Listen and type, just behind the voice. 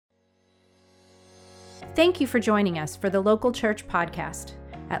Thank you for joining us for the Local Church podcast.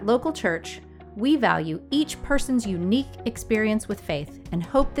 At Local Church, we value each person's unique experience with faith and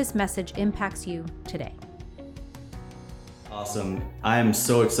hope this message impacts you today. Awesome. I am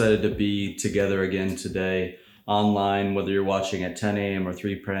so excited to be together again today online, whether you're watching at 10 a.m. or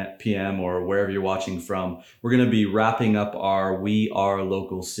 3 p.m. or wherever you're watching from. We're going to be wrapping up our We Are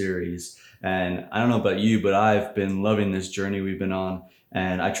Local series. And I don't know about you, but I've been loving this journey we've been on.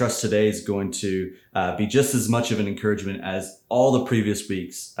 And I trust today is going to be just as much of an encouragement as all the previous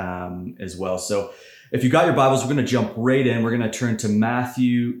weeks as well. So if you got your Bibles, we're going to jump right in. We're going to turn to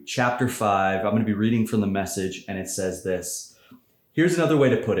Matthew chapter 5. I'm going to be reading from the Message, and it says this. Here's another way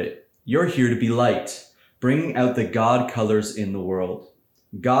to put it. You're here to be light, bringing out the God colors in the world.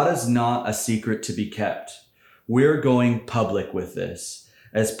 God is not a secret to be kept. We're going public with this,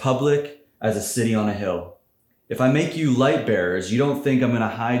 as public as a city on a hill. If I make you light bearers, you don't think I'm going to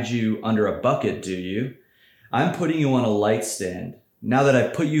hide you under a bucket, do you? I'm putting you on a light stand. Now that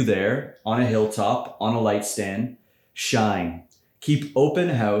I've put you there, on a hilltop, on a light stand, shine. Keep open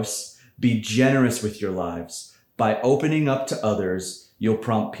house. Be generous with your lives. By opening up to others, you'll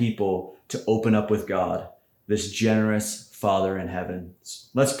prompt people to open up with God, this generous Father in heaven.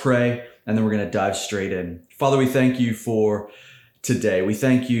 Let's pray, and then we're going to dive straight in. Father, we thank you for today. We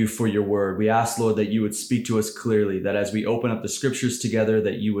thank you for your word. We ask, Lord, that you would speak to us clearly, that as we open up the scriptures together,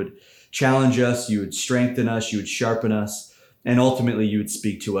 that you would challenge us, you would strengthen us, you would sharpen us, and ultimately you would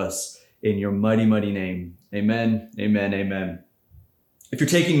speak to us in your mighty, mighty name. Amen, amen, amen. If you're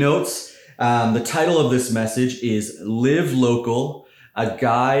taking notes, the title of this message is Live Local, a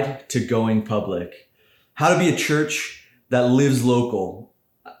Guide to Going Public. How to be a church that lives local,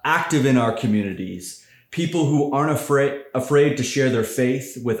 active in our communities, people who aren't afraid to share their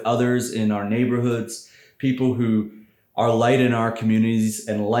faith with others in our neighborhoods, people who are light in our communities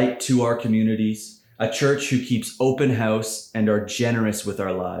and light to our communities, a church who keeps open house and are generous with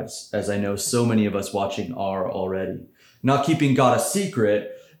our lives, as I know so many of us watching are already. Not keeping God a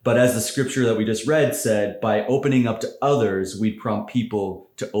secret, but as the scripture that we just read said, by opening up to others, we prompt people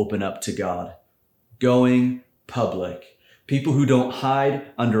to open up to God. Going public. People who don't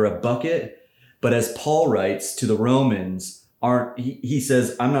hide under a bucket, but as Paul writes to the Romans, he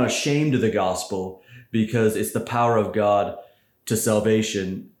says, I'm not ashamed of the gospel because it's the power of God to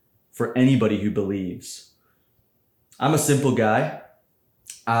salvation for anybody who believes. I'm a simple guy.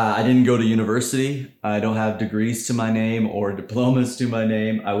 I didn't go to university. I don't have degrees to my name or diplomas to my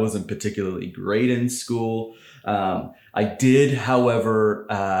name. I wasn't particularly great in school. I did, however,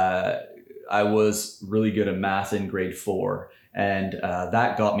 I was really good at math in grade 4. And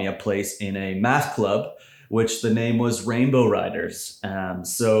that got me a place in a math club, which the name was Rainbow Riders.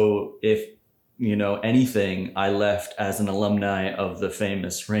 So if you know anything, I left as an alumni of the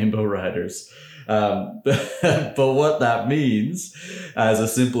famous Rainbow Riders. But what that means as a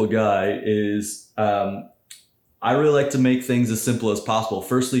simple guy is I really like to make things as simple as possible.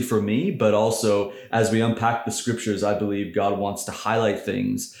 Firstly for me, but also as we unpack the scriptures, I believe God wants to highlight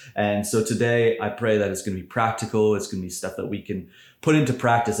things. And so today I pray that it's going to be practical. It's going to be stuff that we can put into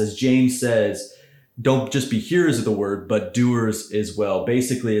practice. As James says, don't just be hearers of the word, but doers as well.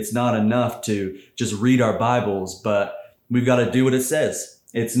 Basically, it's not enough to just read our Bibles, but we've got to do what it says.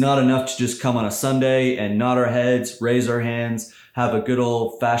 It's not enough to just come on a Sunday and nod our heads, raise our hands, have a good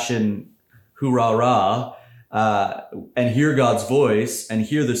old fashioned hoorah-rah, and hear God's voice and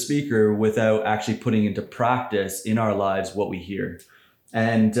hear the speaker without actually putting into practice in our lives what we hear.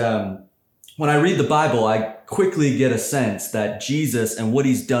 And when I read the Bible, I quickly get a sense that Jesus and what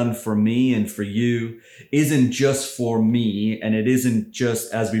he's done for me and for you isn't just for me, and it isn't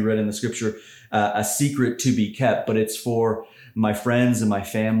just, as we read in the scripture, a secret to be kept, but it's for my friends and my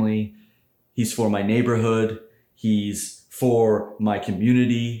family. He's for my neighborhood. He's for my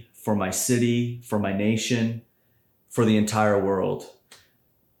community, for my city, for my nation, for the entire world.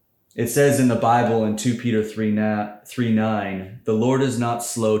 It says in the Bible in 2 Peter 3:9, the Lord is not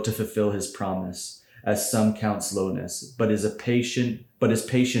slow to fulfill his promise, as some count slowness, but is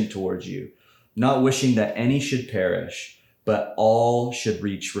patient towards you, not wishing that any should perish, but all should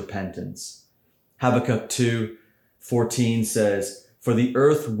reach repentance. Habakkuk 2:14 says, for the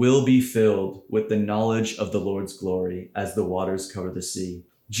earth will be filled with the knowledge of the Lord's glory as the waters cover the sea.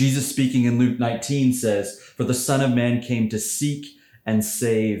 Jesus speaking in Luke 19 says, for the Son of Man came to seek and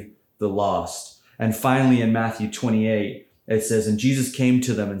save the lost. And finally in Matthew 28, it says, and Jesus came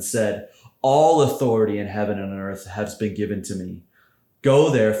to them and said, all authority in heaven and on earth has been given to me. Go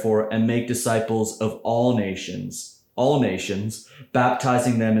therefore and make disciples of all nations,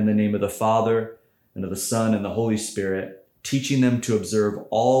 baptizing them in the name of the Father and of the Son and the Holy Spirit, teaching them to observe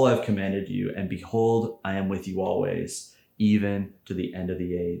all I've commanded you, and behold, I am with you always, even to the end of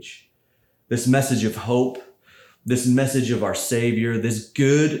the age. This message of hope, this message of our Savior, this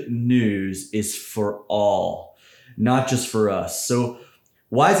good news is for all, not just for us. So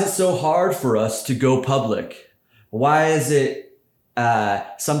why is it so hard for us to go public? Why is it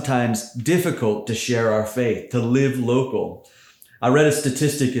sometimes difficult to share our faith, to live local? I read a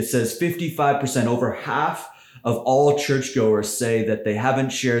statistic. It says 55%, over half of all churchgoers say that they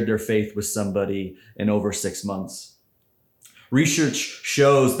haven't shared their faith with somebody in over 6 months. Research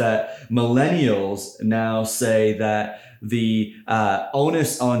shows that millennials now say that the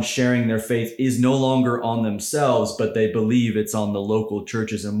onus on sharing their faith is no longer on themselves, but they believe it's on the local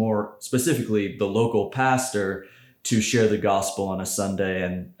churches, and more specifically the local pastor, to share the gospel on a Sunday,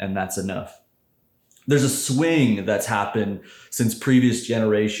 and that's enough. There's a swing that's happened since previous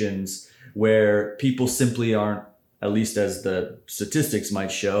generations where people simply aren't, at least as the statistics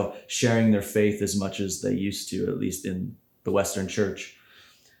might show, sharing their faith as much as they used to, at least in the Western church.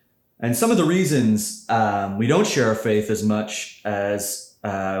 And some of the reasons we don't share our faith as much as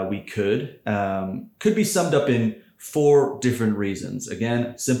we could be summed up in 4 different reasons.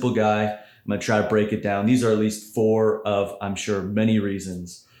 Again, simple guy. I'm going to try to break it down. These are at least 4 of, I'm sure, many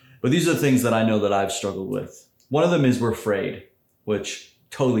reasons. But these are the things that I know that I've struggled with. One of them is we're afraid, which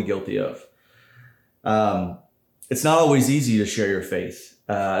totally guilty of. It's not always easy to share your faith.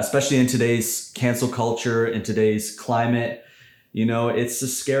 Especially in today's cancel culture, in today's climate, it's a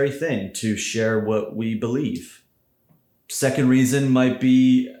scary thing to share what we believe. Second reason might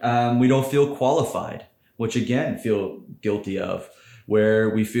be we don't feel qualified, which again, feel guilty of, where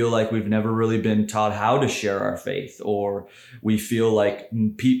we feel like we've never really been taught how to share our faith, or we feel like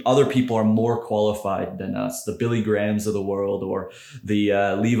other people are more qualified than us, the Billy Grahams of the world, or the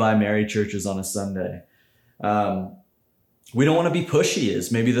Levi Mary churches on a Sunday. We don't want to be pushy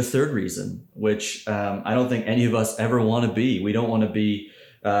is maybe the third reason, which I don't think any of us ever want to be. We don't want to be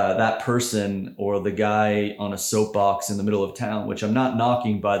that person or the guy on a soapbox in the middle of town, which I'm not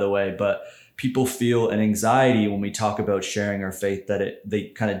knocking, by the way, but people feel an anxiety when we talk about sharing our faith, that they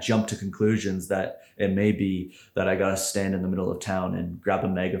kind of jump to conclusions that it may be that I got to stand in the middle of town and grab a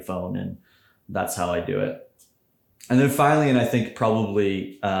megaphone, and that's how I do it. And then finally, and I think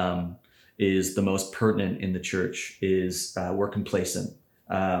probably is the most pertinent in the church, is we're complacent.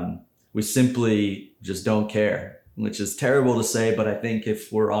 We simply just don't care, which is terrible to say, but I think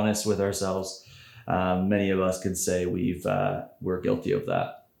if we're honest with ourselves, many of us can say we're guilty of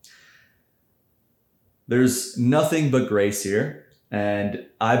that. There's nothing but grace here, and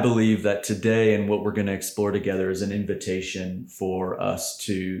I believe that today and what we're going to explore together is an invitation for us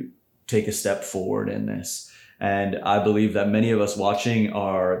to take a step forward in this. And I believe that many of us watching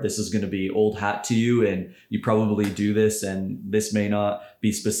this is going to be old hat to you, and you probably do this, and this may not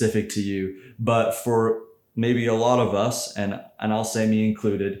be specific to you, but for maybe a lot of us, and I'll say me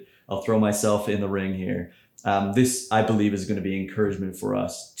included, I'll throw myself in the ring here. This, I believe, is going to be encouragement for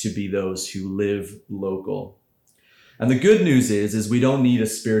us to be those who live local. And the good news is we don't need a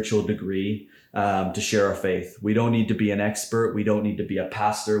spiritual degree to share our faith. We don't need to be an expert. We don't need to be a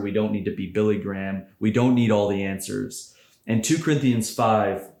pastor. We don't need to be Billy Graham. We don't need all the answers. In 2 Corinthians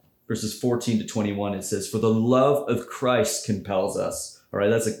 5, verses 14 to 21, it says, "For the love of Christ compels us." All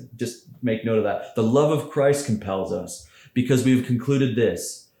right, just make note of that. The love of Christ compels us, because we've concluded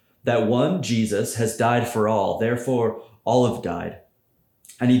this, that one, Jesus, has died for all. Therefore, all have died.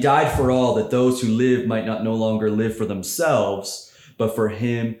 And he died for all, that those who live might not no longer live for themselves, but for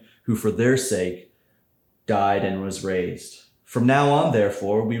him who for their sake died and was raised. From now on,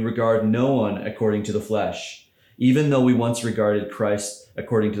 therefore, we regard no one according to the flesh. Even though we once regarded Christ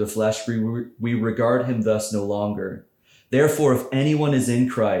according to the flesh, we regard him thus no longer. Therefore, if anyone is in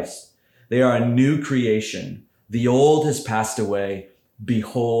Christ, they are a new creation. The old has passed away.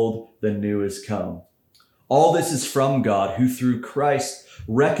 Behold, the new has come. All this is from God, who through Christ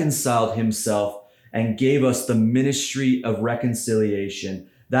reconciled himself and gave us the ministry of reconciliation.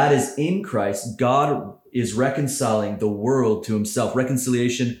 That is, in Christ, God is reconciling the world to himself.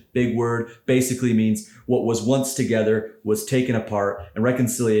 Reconciliation, big word, basically means what was once together was taken apart, and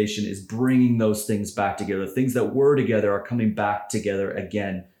reconciliation is bringing those things back together. Things that were together are coming back together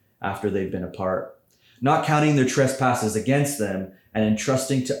again after they've been apart. Not counting their trespasses against them, and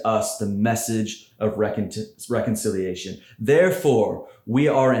entrusting to us the message of reconciliation. Therefore, we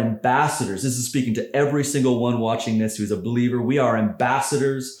are ambassadors. This is speaking to every single one watching this who's a believer. We are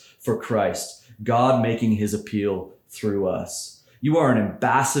ambassadors for Christ, God making his appeal through us. You are an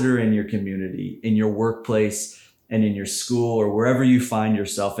ambassador in your community, in your workplace, and in your school or wherever you find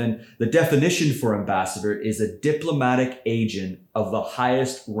yourself. And the definition for ambassador is a diplomatic agent of the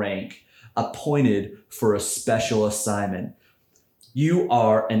highest rank appointed for a special assignment. You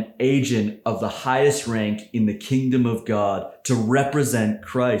are an agent of the highest rank in the kingdom of God to represent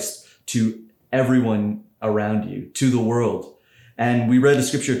Christ to everyone around you, to the world. And we read the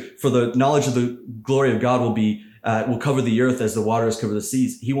scripture, for the knowledge of the glory of God will cover the earth as the waters cover the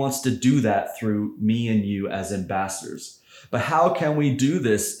seas. He wants to do that through me and you as ambassadors. But how can we do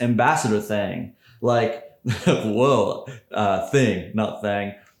this ambassador thing? Like, thing, not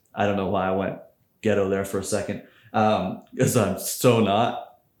thing. I don't know why I went ghetto there for a second. Because I'm so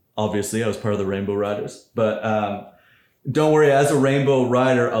not. Obviously, I was part of the Rainbow Riders. But don't worry, as a Rainbow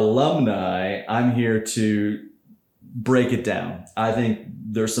Rider alumni, I'm here to break it down. I think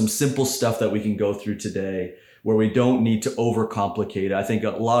there's some simple stuff that we can go through today where we don't need to overcomplicate it. I think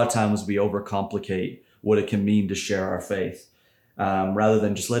a lot of times we overcomplicate what it can mean to share our faith rather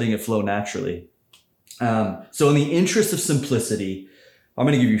than just letting it flow naturally. So in the interest of simplicity, I'm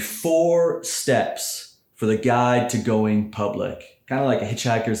going to give you 4 steps for the guide to going public. Kind of like a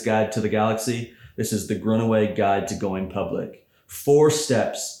Hitchhiker's Guide to the Galaxy. This is the Grunaway Guide to Going Public. 4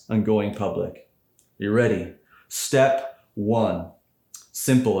 steps on going public. You ready? Step 1.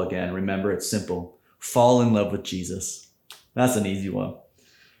 Simple again. Remember, it's simple. Fall in love with Jesus. That's an easy one.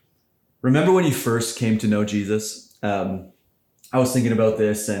 Remember when you first came to know Jesus? I was thinking about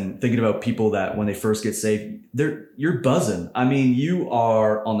this and thinking about people that when they first get saved, you're buzzing. I mean, you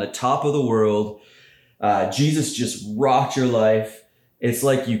are on the top of the world. Jesus just rocked your life. It's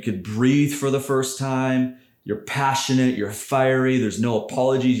like you could breathe for the first time. You're passionate. You're fiery. There's no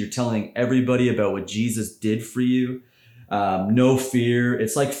apologies. You're telling everybody about what Jesus did for you. No fear.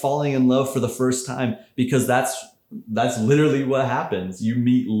 It's like falling in love for the first time, because that's literally what happens. You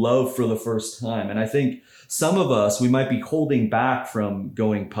meet love for the first time. And I think some of us, we might be holding back from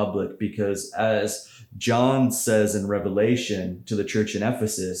going public because, as John says in Revelation to the church in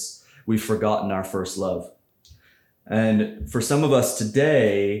Ephesus, we've forgotten our first love. And for some of us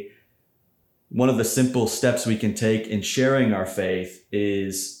today, one of the simple steps we can take in sharing our faith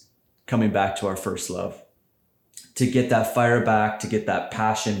is coming back to our first love, to get that fire back, to get that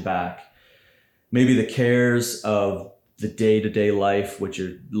passion back. Maybe the cares of the day-to-day life, which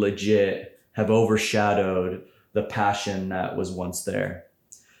are legit, have overshadowed the passion that was once there.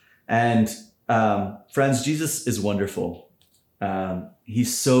 And friends, Jesus is wonderful.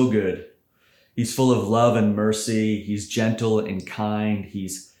 He's so good. He's full of love and mercy. He's gentle and kind.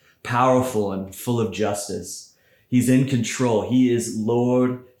 He's powerful and full of justice. He's in control. He is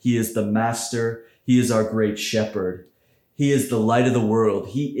Lord. He is the Master. He is our great shepherd. He is the light of the world.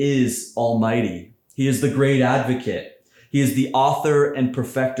 He is almighty. He is the great advocate. He is the author and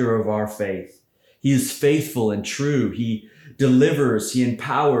perfecter of our faith. He is faithful and true. He delivers. He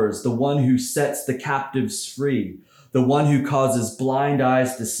empowers, the one who sets the captives free, the one who causes blind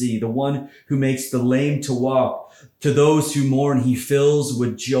eyes to see, the one who makes the lame to walk. To those who mourn, he fills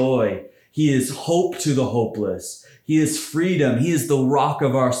with joy. He is hope to the hopeless. He is freedom. He is the rock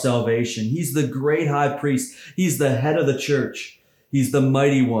of our salvation. He's the great high priest. He's the head of the church. He's the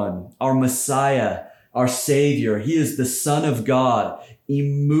mighty one, our Messiah, our Savior. He is the Son of God,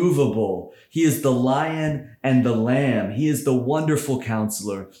 immovable. He is the Lion and the Lamb. He is the wonderful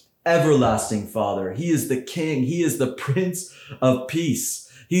Counselor, everlasting Father. He is the King. He is the Prince of Peace.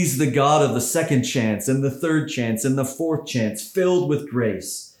 He's the God of the second chance and the third chance and the fourth chance, filled with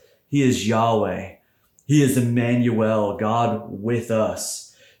grace. He is Yahweh. He is Emmanuel, God with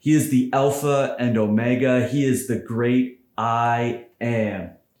us. He is the Alpha and Omega. He is the great I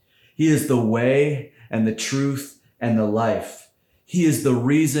am. He is the way and the truth and the life. He is the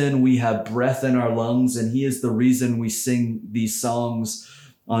reason we have breath in our lungs, and he is the reason we sing these songs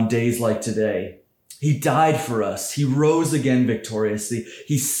on days like today. He died for us. He rose again victoriously.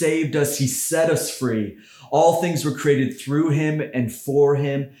 He saved us. He set us free. All things were created through him and for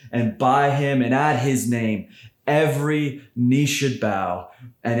him and by him, and at his name, every knee should bow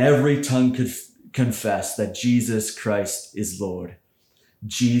and every tongue could confess that Jesus Christ is Lord.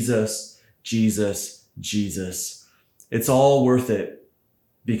 Jesus, Jesus, Jesus. It's all worth it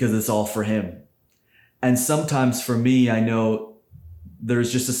because it's all for him. And sometimes for me, I know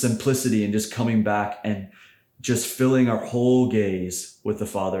there's just a simplicity in just coming back and just filling our whole gaze with the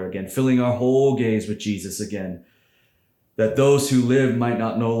Father again, filling our whole gaze with Jesus again. That those who live might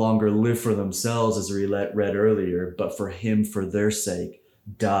not no longer live for themselves, as we read earlier, but for him, for their sake,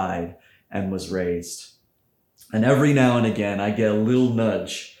 died and was raised. And every now and again, I get a little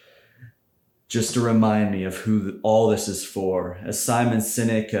nudge just to remind me of who all this is for. As Simon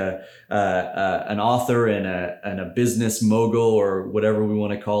Sinek, an author and a business mogul, or whatever we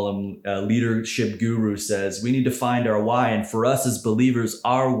want to call him, a leadership guru, says, we need to find our why. And for us as believers,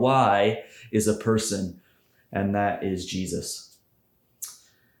 our why is a person, and that is Jesus.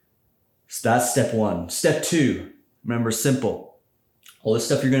 So that's step one. Step two, remember, simple. All the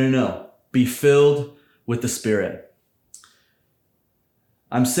stuff you're going to know. Be filled with the Spirit.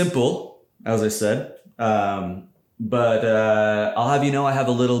 I'm simple, as I said, but I'll have you know I have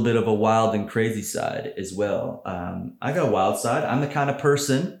a little bit of a wild and crazy side as well. I got a wild side. I'm the kind of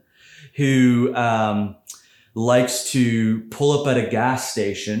person who likes to pull up at a gas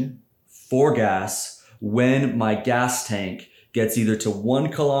station for gas when my gas tank gets either to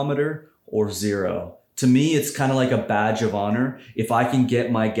 1 kilometer or 0. To me, it's kind of like a badge of honor if I can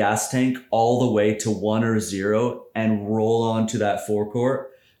get my gas tank all the way to 1 or 0 and roll onto that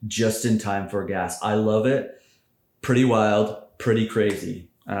forecourt just in time for gas. I love it. Pretty wild, pretty crazy.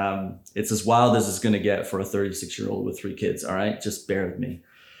 It's as wild as it's going to get for a 36-year-old with 3 kids. All right, just bear with me.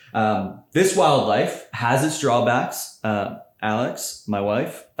 This wild life has its drawbacks. Alex, my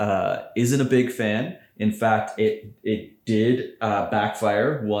wife, isn't a big fan. In fact, it did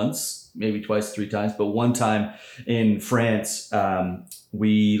backfire once, maybe twice, 3 times, but one time in France.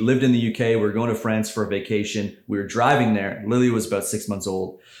 We lived in the UK. We were going to France for a vacation. We were driving there. Lily was about 6 months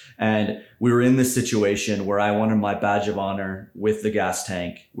old. And we were in this situation where I wanted my badge of honor with the gas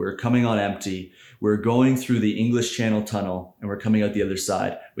tank. We were coming on empty. We were going through the English Channel Tunnel and we're coming out the other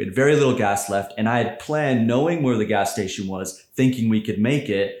side. We had very little gas left. And I had planned, knowing where the gas station was, thinking we could make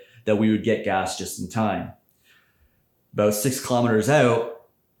it, that we would get gas just in time. About 6 kilometers out,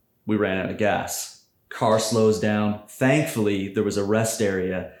 we ran out of gas. Car slows down. Thankfully, there was a rest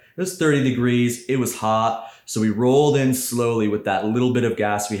area. It was 30 degrees. It was hot. So we rolled in slowly with that little bit of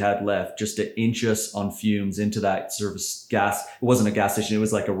gas we had left just to inch us on fumes into that service gas. It wasn't a gas station. It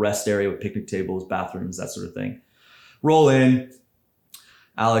was like a rest area with picnic tables, bathrooms, that sort of thing. Roll in.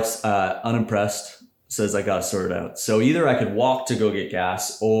 Alex, unimpressed, says I got to sort it out. So either I could walk to go get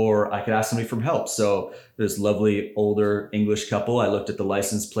gas or I could ask somebody for help. So this lovely older English couple, I looked at the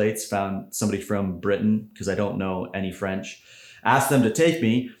license plates, found somebody from Britain because I don't know any French, asked them to take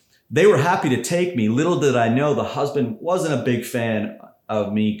me. They were happy to take me. Little did I know the husband wasn't a big fan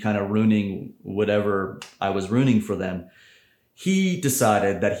of me kind of ruining whatever I was ruining for them. He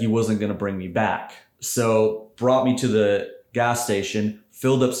decided that he wasn't going to bring me back. So brought me to the gas station,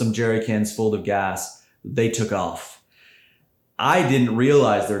 filled up some jerry cans full of gas. They took off. I didn't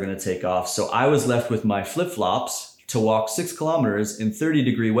realize they were going to take off. So I was left with my flip-flops to walk 6 kilometers in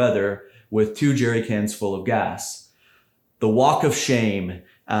 30-degree weather with 2 jerry cans full of gas. The walk of shame,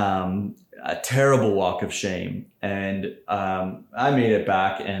 a terrible walk of shame. And I made it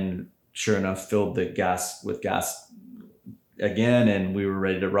back and sure enough, filled the gas with gas again. And we were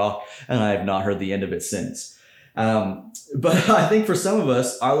ready to rock. And I have not heard the end of it since. But I think for some of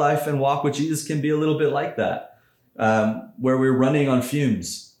us, our life and walk with Jesus can be a little bit like that, where we're running on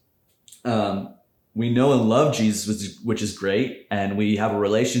fumes. We know and love Jesus, which is great, and we have a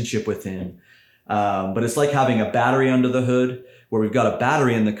relationship with him. But it's like having a battery under the hood, where we've got a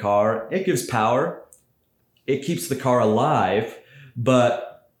battery in the car. It gives power. It keeps the car alive,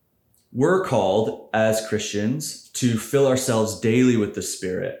 but we're called as Christians to fill ourselves daily with the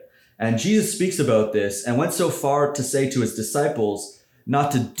Spirit. And Jesus speaks about this and went so far to say to his disciples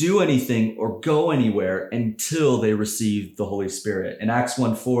not to do anything or go anywhere until they received the Holy Spirit. In Acts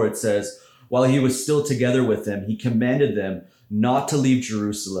 1:4, it says, while he was still together with them, he commanded them not to leave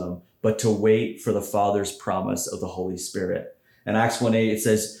Jerusalem, but to wait for the Father's promise of the Holy Spirit. In Acts 1:8,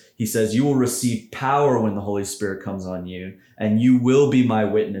 he says, you will receive power when the Holy Spirit comes on you, and you will be my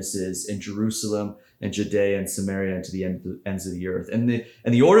witnesses in Jerusalem and Judea and Samaria and to the ends of the earth. And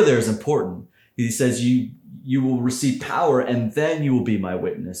the order there is important. He says, you will receive power and then you will be my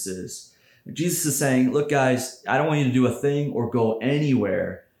witnesses. Jesus is saying, look, guys, I don't want you to do a thing or go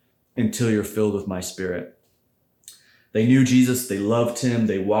anywhere until you're filled with my Spirit. They knew Jesus, they loved him,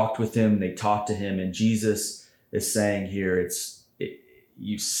 they walked with him, they talked to him. And Jesus is saying here,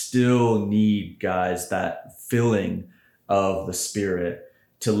 you still need, guys, that filling of the Spirit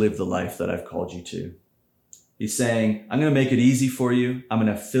to live the life that I've called you to. He's saying, I'm going to make it easy for you. I'm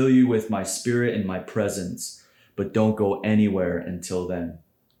going to fill you with my Spirit and my presence, but don't go anywhere until then.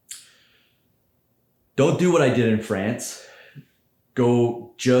 Don't do what I did in France.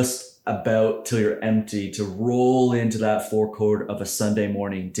 Go just about till you're empty, to roll into that forecourt of a Sunday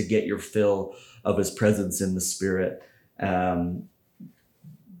morning to get your fill of his presence in the Spirit.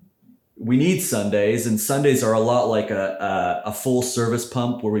 we need Sundays, and Sundays are a lot like a full service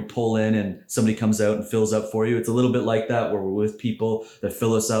pump where we pull in and somebody comes out and fills up for you. It's a little bit like that, where we're with people that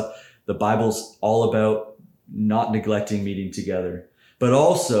fill us up. The Bible's all about not neglecting meeting together, but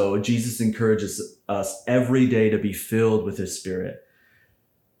also Jesus encourages us every day to be filled with his Spirit,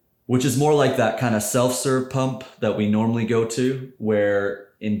 which is more like that kind of self-serve pump that we normally go to, where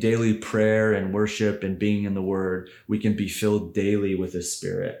in daily prayer and worship and being in the Word, we can be filled daily with his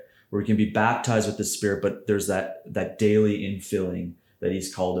Spirit, where we can be baptized with the Spirit, but there's that daily infilling that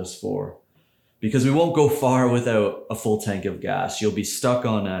he's called us for. Because we won't go far without a full tank of gas. You'll be stuck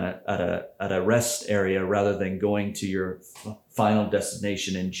at a rest area rather than going to your final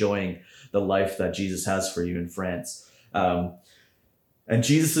destination, enjoying the life that Jesus has for you in France. And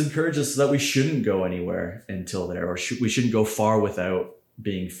Jesus encourages us that we shouldn't go anywhere until there, or we shouldn't go far without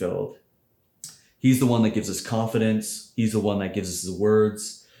being filled. He's the one that gives us confidence. He's the one that gives us the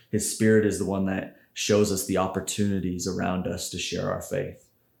words. His Spirit is the one that shows us the opportunities around us to share our faith.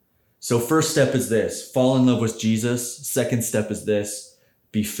 So first step is this: fall in love with Jesus. Second step is this: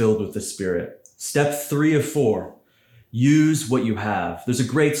 be filled with the Spirit. Step 3 of 4, use what you have. There's a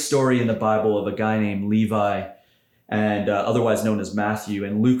great story in the Bible of a guy named Levi, and otherwise known as Matthew.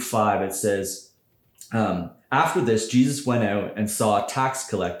 In Luke 5, it says, after this, Jesus went out and saw a tax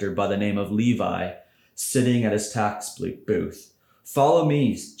collector by the name of Levi sitting at his tax booth. "Follow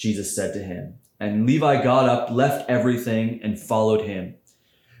me," Jesus said to him. And Levi got up, left everything, and followed him.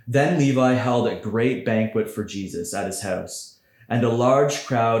 Then Levi held a great banquet for Jesus at his house, and a large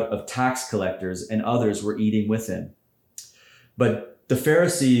crowd of tax collectors and others were eating with him. But the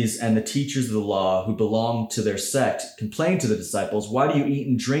Pharisees and the teachers of the law who belonged to their sect complained to the disciples, "Why do you eat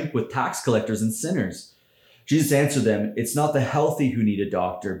and drink with tax collectors and sinners?" Jesus answered them, "It's not the healthy who need a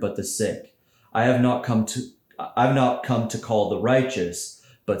doctor, but the sick. I've not come to call the righteous,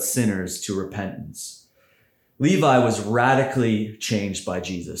 but sinners to repentance." Levi was radically changed by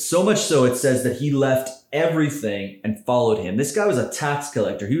Jesus. So much so, it says that he left everything and followed him. This guy was a tax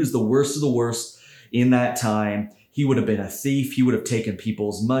collector. He was the worst of the worst in that time. He would have been a thief. He would have taken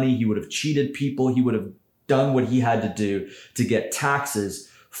people's money. He would have cheated people. He would have done what he had to do to get taxes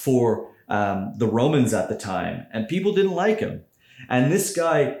for the Romans at the time. And people didn't like him. And this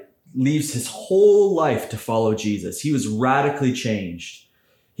guy leaves his whole life to follow Jesus. He was radically changed.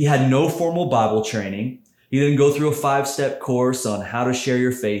 He had no formal Bible training. He didn't go through a 5-step course on how to share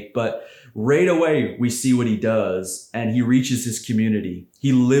your faith, but right away we see what he does, and he reaches his community.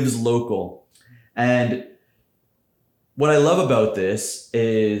 He lives local. And what I love about this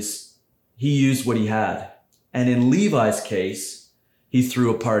is he used what he had. And in Levi's case, he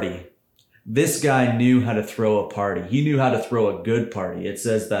threw a party. This guy knew how to throw a party. He knew how to throw a good party. It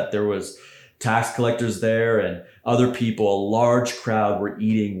says that there was tax collectors there and other people, a large crowd were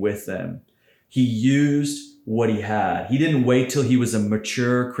eating with them. He used what he had. He didn't wait till he was a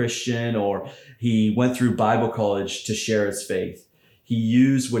mature Christian or he went through Bible college to share his faith. He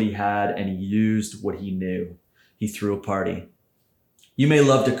used what he had and he used what he knew. He threw a party. You may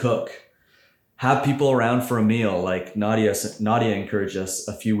love to cook. Have people around for a meal like Nadia encouraged us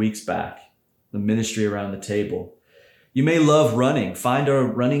a few weeks back. The ministry around the table. You may love running. Find a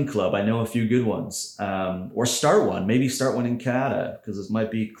running club. I know a few good ones. Or start one. Maybe start one in Canada because this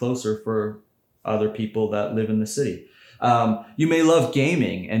might be closer for other people that live in the city. You may love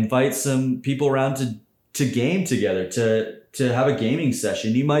gaming. Invite some people around to game together, to have a gaming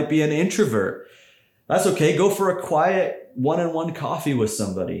session. You might be an introvert. That's okay. Go for a quiet one-on-one coffee with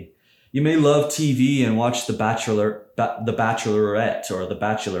somebody. You may love TV and watch The Bachelorette or The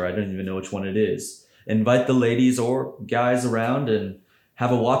Bachelor. I don't even know which one it is. Invite the ladies or guys around and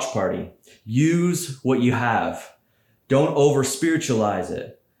have a watch party. Use what you have. Don't over-spiritualize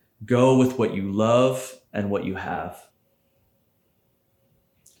it. Go with what you love and what you have.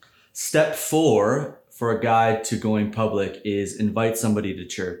 Step 4 for a guide to going public is invite somebody to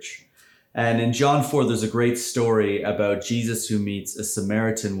church. And in John 4, there's a great story about Jesus who meets a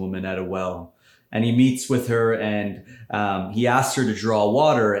Samaritan woman at a well. And he meets with her and he asks her to draw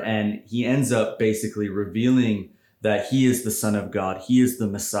water, and he ends up basically revealing that he is the Son of God. He is the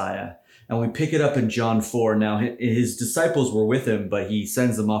Messiah. And we pick it up in John 4. Now, his disciples were with him, but he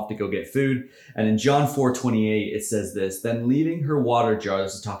sends them off to go get food. And in John 4:28, it says this: "Then leaving her water jar,"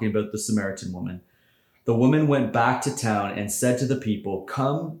 this is talking about the Samaritan woman, "the woman went back to town and said to the people,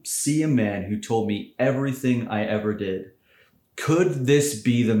 'Come see a man who told me everything I ever did. Could this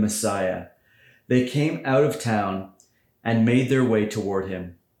be the Messiah?' They came out of town and made their way toward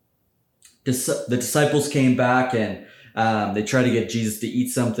him." The disciples came back and they tried to get Jesus to eat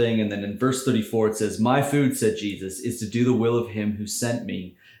something. And then in verse 34, it says, "My food," said Jesus, "is to do the will of him who sent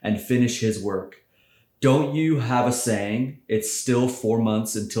me and finish his work. Don't you have a saying, it's still 4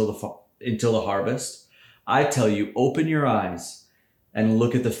 months until the harvest? I tell you, open your eyes and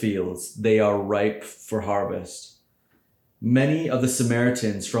look at the fields. They are ripe for harvest. Many of the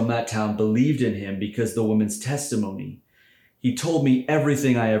Samaritans from that town believed in him because of the woman's testimony. He told me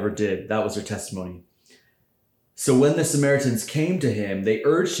everything I ever did. That was her testimony. So when the Samaritans came to him, they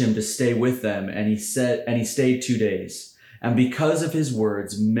urged him to stay with them, and he stayed 2 days. And because of his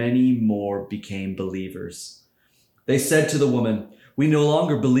words, many more became believers. They said to the woman, "We no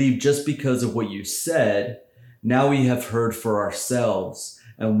longer believe just because of what you said. Now we have heard for ourselves,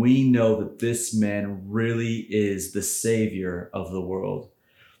 and we know that this man really is the Savior of the world."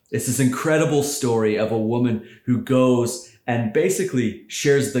 It's this incredible story of a woman who goes and basically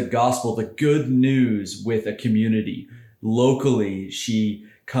shares the gospel, the good news, with a community. Locally, she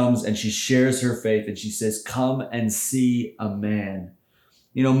comes and she shares her faith and she says, "Come and see a man."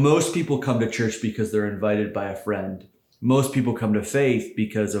 You know, most people come to church because they're invited by a friend. Most people come to faith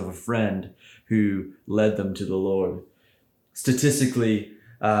because of a friend who led them to the Lord. Statistically,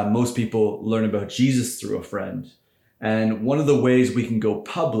 most people learn about Jesus through a friend. And one of the ways we can go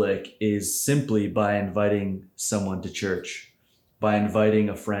public is simply by inviting someone to church, by inviting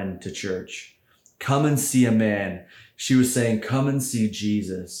a friend to church. Come and see a man. She was saying, come and see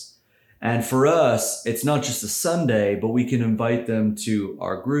Jesus. And for us, it's not just a Sunday, but we can invite them to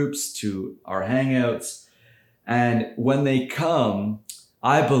our groups, to our hangouts. And when they come,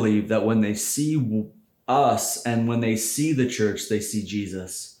 I believe that when they see us and when they see the church, they see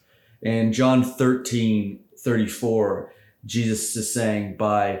Jesus. In John 13:34, Jesus is saying,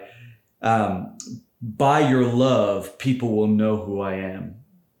 by your love, people will know who I am.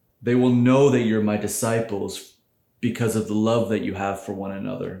 They will know that you're my disciples because of the love that you have for one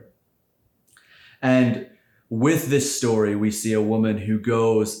another. And with this story, we see a woman who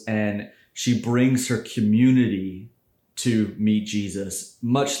goes and she brings her community to meet Jesus,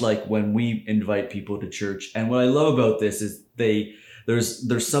 much like when we invite people to church. And what I love about this is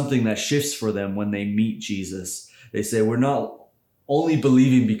there's something that shifts for them when they meet Jesus. They say, we're not only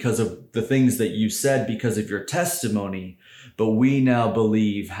believing because of the things that you said, because of your testimony, but we now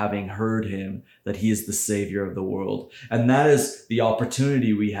believe, having heard him, that he is the Savior of the world. And that is the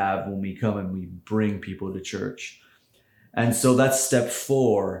opportunity we have when we come and we bring people to church. And so that's step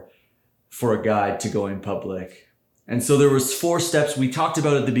 4 for a guide to going public. And so there was 4 steps we talked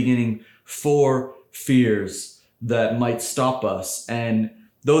about at the beginning, 4 fears that might stop us. And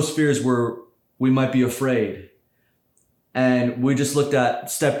those fears were, we might be afraid. And we just looked at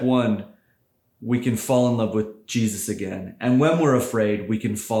step 1, we can fall in love with Jesus again. And when we're afraid, we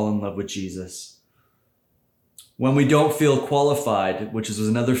can fall in love with Jesus. When we don't feel qualified, which is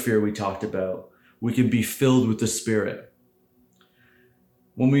another fear we talked about, we can be filled with the Spirit.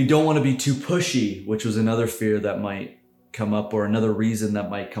 When we don't want to be too pushy, which was another fear that might come up, or another reason that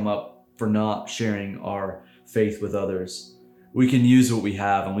might come up for not sharing our faith with others, we can use what we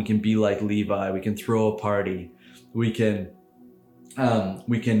have and we can be like Levi. We can throw a party. We can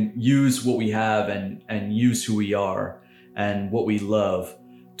use what we have and use who we are and what we love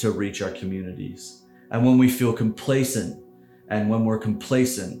to reach our communities. And when we feel complacent, and when we're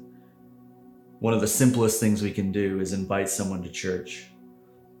complacent, one of the simplest things we can do is invite someone to church.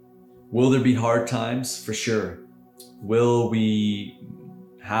 Will there be hard times? For sure. Will we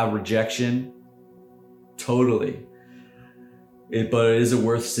have rejection? Totally. But is it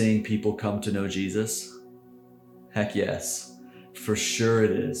worth seeing people come to know Jesus? Heck yes. For sure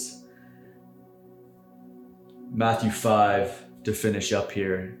it is. Matthew 5, to finish up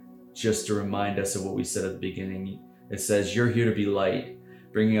here, just to remind us of what we said at the beginning. It says, you're here to be light,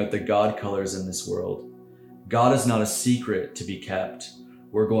 bringing out the God colors in this world. God is not a secret to be kept.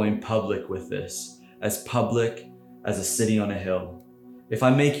 We're going public with this, as public as a city on a hill. If I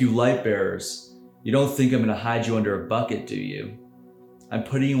make you light bearers, you don't think I'm going to hide you under a bucket, do you? I'm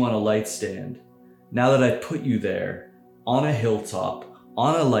putting you on a light stand. Now that I've put you there, on a hilltop,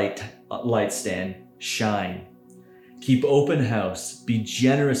 on a light stand, shine. Keep open house. Be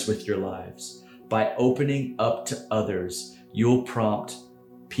generous with your lives. By opening up to others, you'll prompt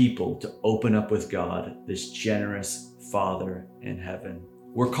people to open up with God, this generous Father in heaven.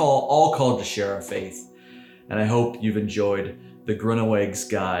 We're all called to share our faith. And I hope you've enjoyed the Grunewags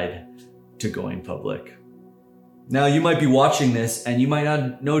Guide to Going Public. Now, you might be watching this and you might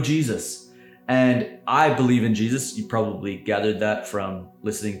not know Jesus. And I believe in Jesus. You probably gathered that from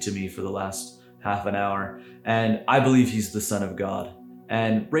listening to me for the last half an hour. And I believe he's the Son of God.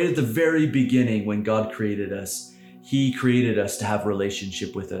 And right at the very beginning, when God created us, he created us to have a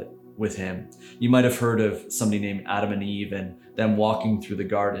relationship with with him. You might have heard of somebody named Adam and Eve and them walking through the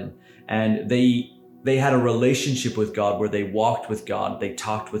garden. And they had a relationship with God where they walked with God, they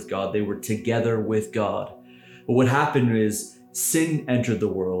talked with God, they were together with God. But what happened is sin entered the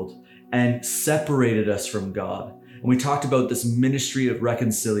world and separated us from God. And we talked about this ministry of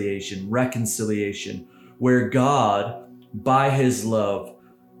reconciliation, where God, by his love,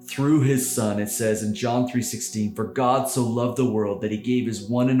 through his son, it says in John 3:16, "For God so loved the world that he gave his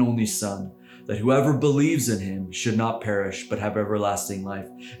one and only son, that whoever believes in him should not perish, but have everlasting life."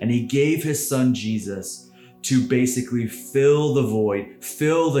 And he gave his son Jesus to basically fill the void,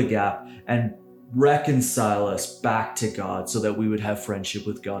 fill the gap, and reconcile us back to God so that we would have friendship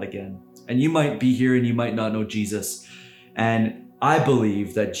with God again. And you might be here and you might not know Jesus. And I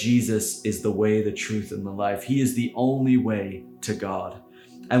believe that Jesus is the way, the truth, and the life. He is the only way to God.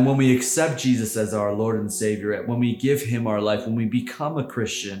 And when we accept Jesus as our Lord and Savior, when we give him our life, when we become a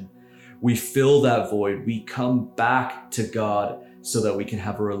Christian, we fill that void. We come back to God so that we can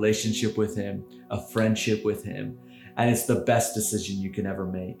have a relationship with him, a friendship with him. And it's the best decision you can ever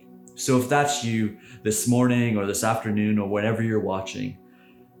make. So if that's you this morning or this afternoon or whenever you're watching,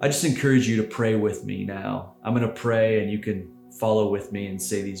 I just encourage you to pray with me now. I'm going to pray and you can follow with me and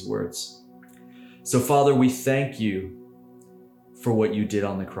say these words. So Father, we thank you for what you did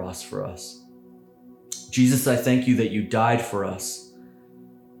on the cross for us. Jesus, I thank you that you died for us,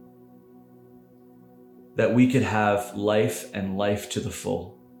 that we could have life and life to the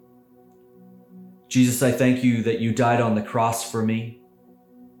full. Jesus, I thank you that you died on the cross for me,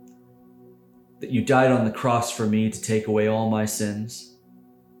 that you died on the cross for me to take away all my sins,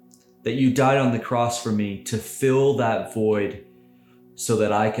 that you died on the cross for me to fill that void so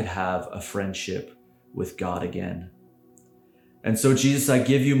that I could have a friendship with God again. And so, Jesus, I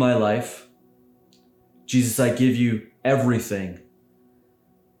give you my life. Jesus, I give you everything.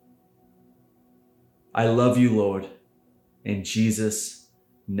 I love you, Lord. In Jesus'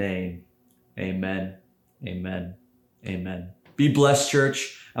 name, amen, amen, amen. Be blessed,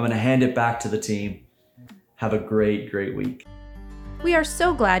 church. I'm going to hand it back to the team. Have a great, great week. We are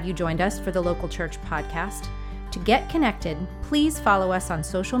so glad you joined us for the Local Church podcast. To get connected, please follow us on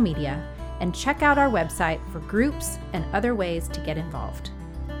social media and check out our website for groups and other ways to get involved.